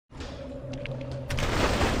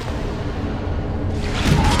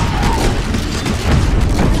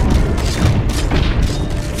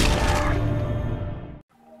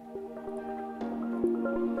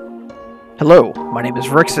Hello, my name is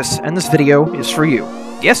Virixiss, and this video is for you.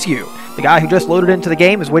 Yes, you! The guy who just loaded into the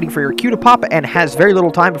game is waiting for your cue to pop and has very little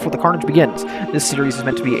time before the carnage begins. This series is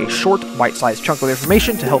meant to be a short, bite-sized chunk of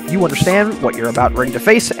information to help you understand what you're about ready to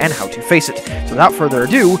face and how to face it. So without further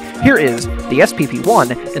ado, here is the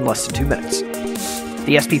SPP-1 in less than 2 minutes.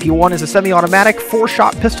 The SPP-1 is a semi-automatic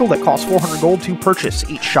 4-shot pistol that costs 400 gold to purchase.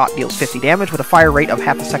 Each shot deals 50 damage with a fire rate of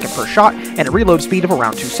half a second per shot and a reload speed of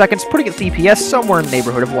around 2 seconds, putting its DPS somewhere in the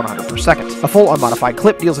neighborhood of 100 per second. A full unmodified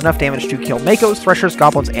clip deals enough damage to kill Makos, Threshers,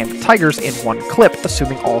 Goblins, and Tigers in one clip,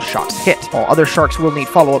 assuming all shots hit. All other sharks will need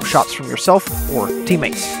follow-up shots from yourself or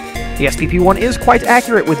teammates. The SPP-1 is quite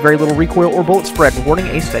accurate with very little recoil or bullet spread, rewarding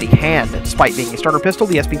a steady hand. Despite being a starter pistol,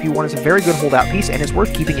 the SPP-1 is a very good holdout piece and is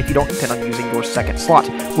worth keeping if you don't intend on using your second slot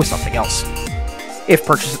with something else. If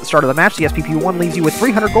purchased at the start of the match, the SPP-1 leaves you with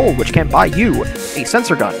 300 gold, which can buy you a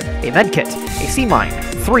sensor gun, a medkit, a sea mine,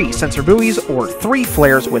 3 sensor buoys, or 3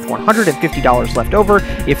 flares with $150 left over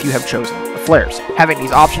if you have chosen the flares. Having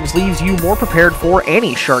these options leaves you more prepared for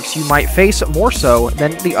any sharks you might face, more so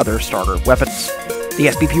than the other starter weapons. The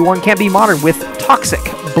SPP-1 can be modded with Toxic,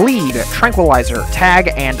 Bleed, Tranquilizer,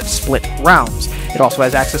 Tag, and Split rounds. It also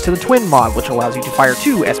has access to the Twin mod, which allows you to fire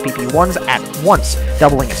 2 SPP-1s at once,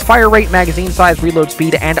 doubling its fire rate, magazine size, reload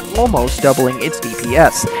speed, and almost doubling its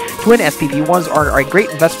DPS. Twin SPP-1s are a great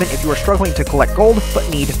investment if you are struggling to collect gold but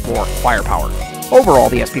need more firepower. Overall,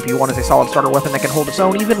 the SPP-1 is a solid starter weapon that can hold its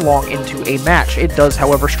own even long into a match. It does,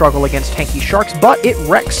 however, struggle against tanky sharks, but it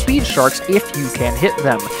wrecks speed sharks if you can hit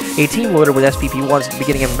them. A team loaded with SPP-1s at the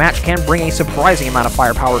beginning of a match can bring a surprising amount of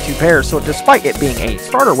firepower to pairs, so despite it being a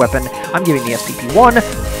starter weapon, I'm giving the SPP-1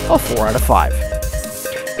 a 4 out of 5.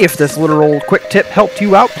 If this literal quick tip helped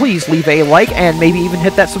you out, please leave a like and maybe even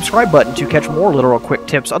hit that subscribe button to catch more literal quick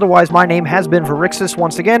tips. Otherwise, my name has been Virixiss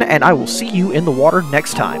once again, and I will see you in the water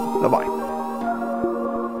next time. Bye-bye.